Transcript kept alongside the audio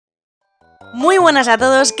Muy buenas a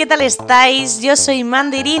todos, ¿qué tal estáis? Yo soy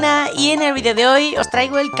Mandarina y en el vídeo de hoy os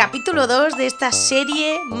traigo el capítulo 2 de esta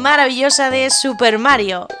serie maravillosa de Super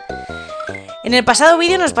Mario. En el pasado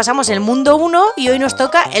vídeo nos pasamos el mundo 1 y hoy nos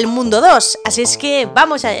toca el mundo 2, así es que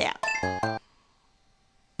vamos allá.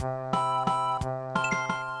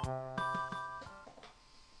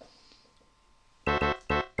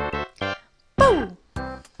 ¡Pum!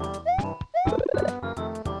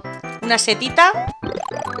 Una setita.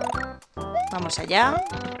 Vamos allá.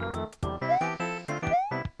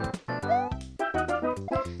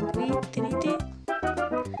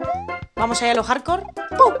 Vamos allá a lo hardcore.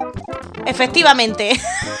 ¡Pum! Efectivamente.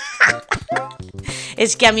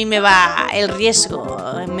 Es que a mí me va el riesgo,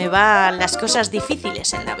 me van las cosas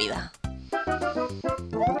difíciles en la vida.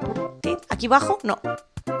 ¿Aquí bajo? No.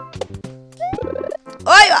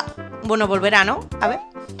 ¡Ahí va! Bueno, volverá, ¿no? A ver.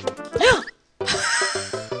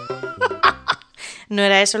 No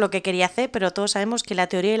era eso lo que quería hacer, pero todos sabemos que la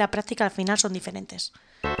teoría y la práctica al final son diferentes.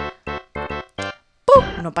 ¡Pum!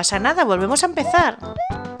 No pasa nada, volvemos a empezar.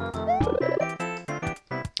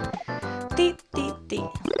 Ti, ti, ti.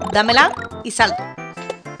 Dámela y salto.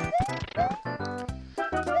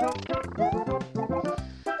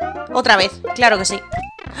 Otra vez, claro que sí.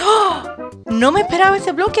 ¡Oh! No me esperaba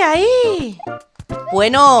ese bloque ahí.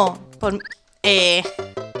 Bueno, pues...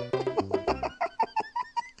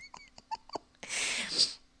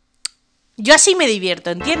 Yo así me divierto,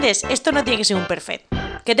 ¿entiendes? Esto no tiene que ser un perfecto.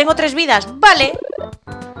 ¿Que tengo 3 vidas? Vale.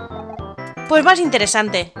 Pues más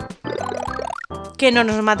interesante. Que no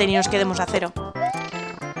nos maten y nos quedemos a 0.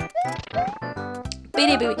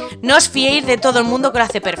 No os fiéis de todo el mundo que lo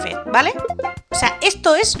hace perfecto, ¿vale? O sea,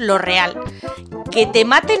 esto es lo real. Que te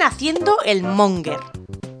maten haciendo el monger.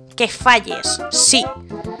 Que falles, sí.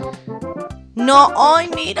 No,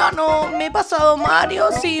 ay, mira, no, me he pasado Mario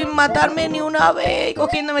sin matarme ni una vez,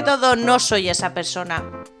 cogiéndome todo. No soy esa persona.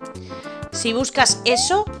 Si buscas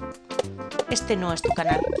eso, este no es tu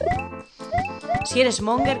canal. Si eres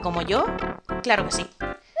monger como yo, claro que sí.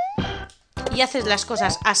 Y haces las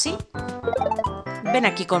cosas así, ven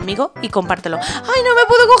aquí conmigo y compártelo. ¡Ay, no me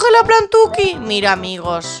puedo coger la plantuki! Mira,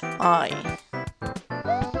 amigos. Ay.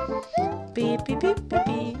 Pi, pi, pi, pi,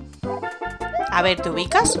 pi. A ver, ¿te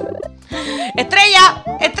ubicas? ¡Estrella!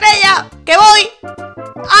 ¡Estrella! ¡Que voy!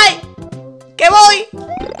 ¡Ay! ¡Que voy!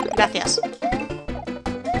 Gracias.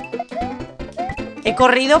 He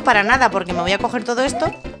corrido para nada porque me voy a coger todo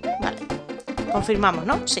esto. Vale. Confirmamos,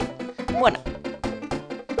 ¿no? Sí. Bueno.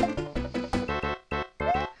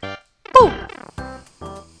 ¡Pum!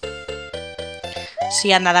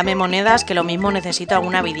 Sí, anda, dame monedas, que lo mismo necesito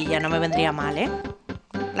alguna vidilla. No me vendría mal, ¿eh?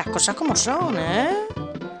 Las cosas como son, ¿eh?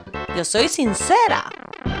 Yo soy sincera.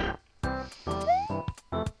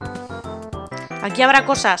 Aquí habrá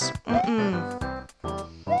cosas.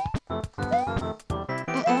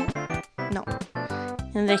 No.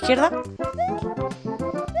 ¿En la izquierda?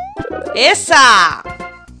 ¡Esa!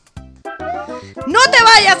 ¡No te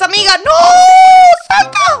vayas, amiga! ¡No!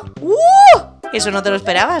 ¡Salta! Eso no te lo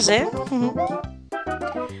esperabas, ¿eh?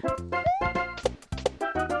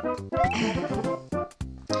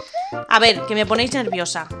 A ver, que me ponéis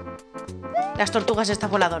nerviosa. Las tortugas estas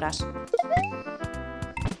voladoras.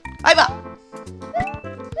 ¡Ahí va!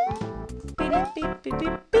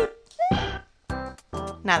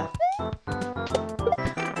 Nada.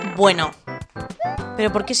 Bueno.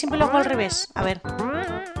 ¿Pero por qué siempre lo hago al revés? A ver.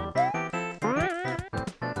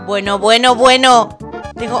 Bueno, bueno, bueno.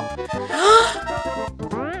 Digo...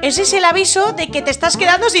 ¡Ah! Ese es el aviso de que te estás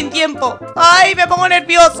quedando sin tiempo. ¡Ay, me pongo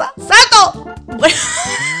nerviosa! ¡Salto! Bueno.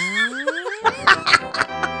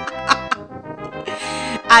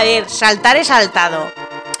 A ver, saltar he saltado.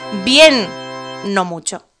 Bien, no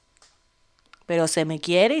mucho. Pero se me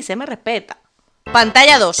quiere y se me respeta.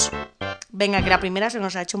 Pantalla 2. Venga, que la primera se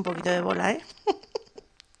nos ha hecho un poquito de bola, ¿eh?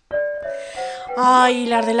 Ay,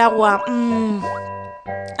 las del agua.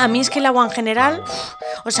 A mí es que el agua en general...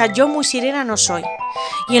 O sea, yo muy sirena no soy.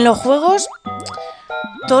 Y en los juegos...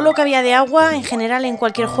 Todo lo que había de agua, en general, en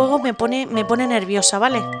cualquier juego, me pone nerviosa,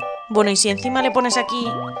 ¿vale? Bueno, y si encima le pones aquí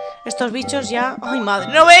estos bichos ya... ¡Ay, madre!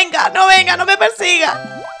 ¡No venga! ¡No venga! ¡No me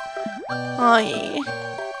persiga! ¡Ay!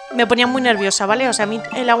 Me ponía muy nerviosa, ¿vale? O sea, a mí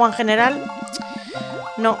el agua en general...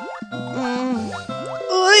 No.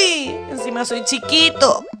 ¡Uy! Encima soy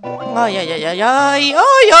chiquito. ¡Ay, ay, ay, ay, ay!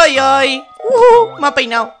 ¡Ay, ay, ay! Me ha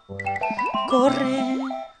peinado. ¡Corre!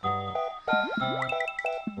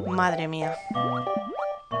 Madre mía.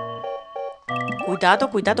 Cuidado,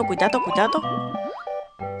 cuidado, cuidado, cuidado.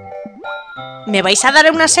 ¿Me vais a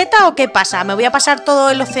dar una seta o qué pasa? ¿Me voy a pasar todo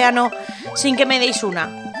el océano sin que me deis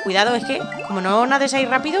una? Cuidado, es que como no nades ahí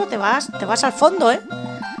rápido, te vas al fondo, ¿eh?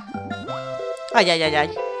 Ay, ay, ay,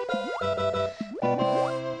 ay.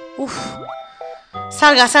 Uf.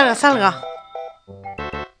 Salga, salga, salga.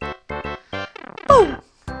 ¡Pum!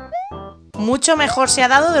 Mucho mejor se ha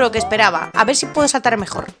dado de lo que esperaba. A ver si puedo saltar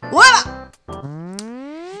mejor. ¡Uah!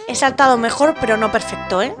 He saltado mejor, pero no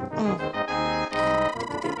perfecto, ¿eh?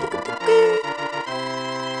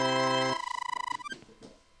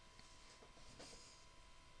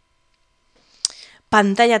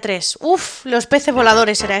 Pantalla 3. Uf, los peces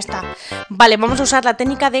voladores era esta. Vale, vamos a usar la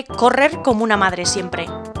técnica de correr como una madre siempre.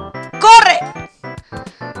 ¡Corre!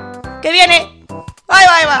 ¡Que viene! ¡Ahí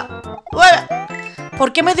va, ahí va! ¡Ahí va!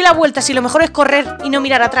 ¿Por qué me doy la vuelta si lo mejor es correr y no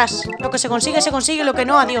mirar atrás? Lo que se consigue, lo que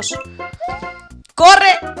no, adiós.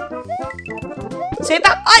 ¡Corre!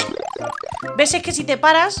 ¡Zeta! ¡Ay! ¿Ves? Es que si te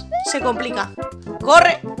paras, se complica.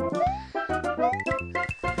 ¡Corre!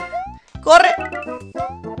 ¡Corre!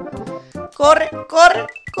 ¡Corre! ¡Corre!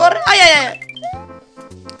 ¡Corre! ¡Ay, ay, ay!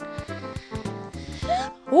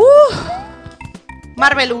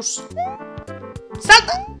 Marvelous.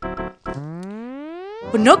 ¡Salta!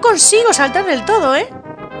 No consigo saltar del todo, ¿eh?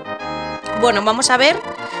 Bueno, vamos a ver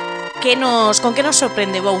con qué nos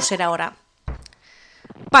sorprende Bowser ahora.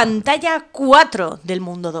 Pantalla 4 del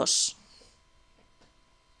Mundo 2.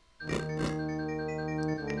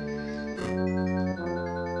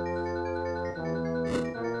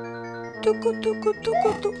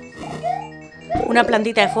 ¿Una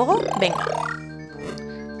plantita de fuego? Venga.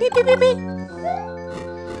 Pi, pi, pi, pi.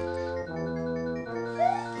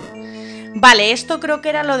 Vale, esto creo que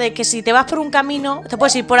era lo de que si te vas por un camino, te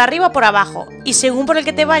puedes ir por arriba o por abajo. Y según por el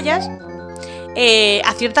que te vayas,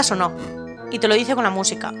 aciertas o no. Y te lo dice con la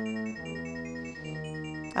música.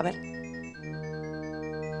 A ver.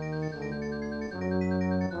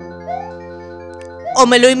 O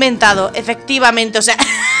me lo he inventado, efectivamente, o sea...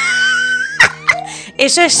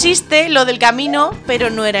 Eso existe, lo del camino, pero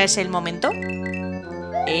no era ese el momento.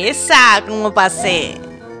 ¡Esa! ¿Cómo pasé?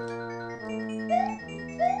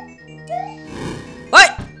 ¡Ay!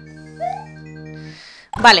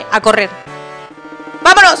 Vale, a correr.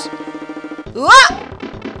 ¡Vámonos! ¡Uah!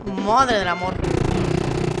 Madre del amor.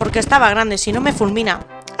 Porque estaba grande, si no me fulmina.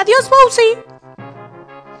 ¡Adiós, Bowsy!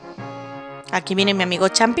 Aquí viene mi amigo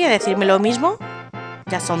Champi a decirme lo mismo.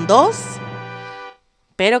 Ya son 2.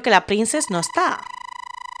 Pero que la princess no está.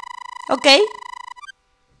 Ok.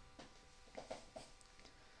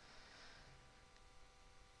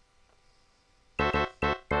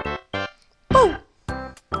 ¡Pum!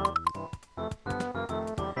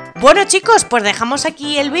 Bueno, chicos, pues dejamos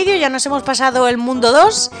aquí el vídeo. Ya nos hemos pasado el Mundo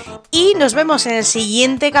 2 y nos vemos en el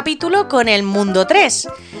siguiente capítulo con el Mundo 3.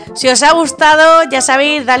 Si os ha gustado, ya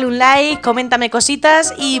sabéis, dale un like, coméntame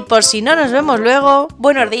cositas y por si no nos vemos luego,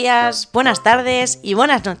 buenos días, buenas tardes y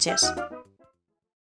buenas noches.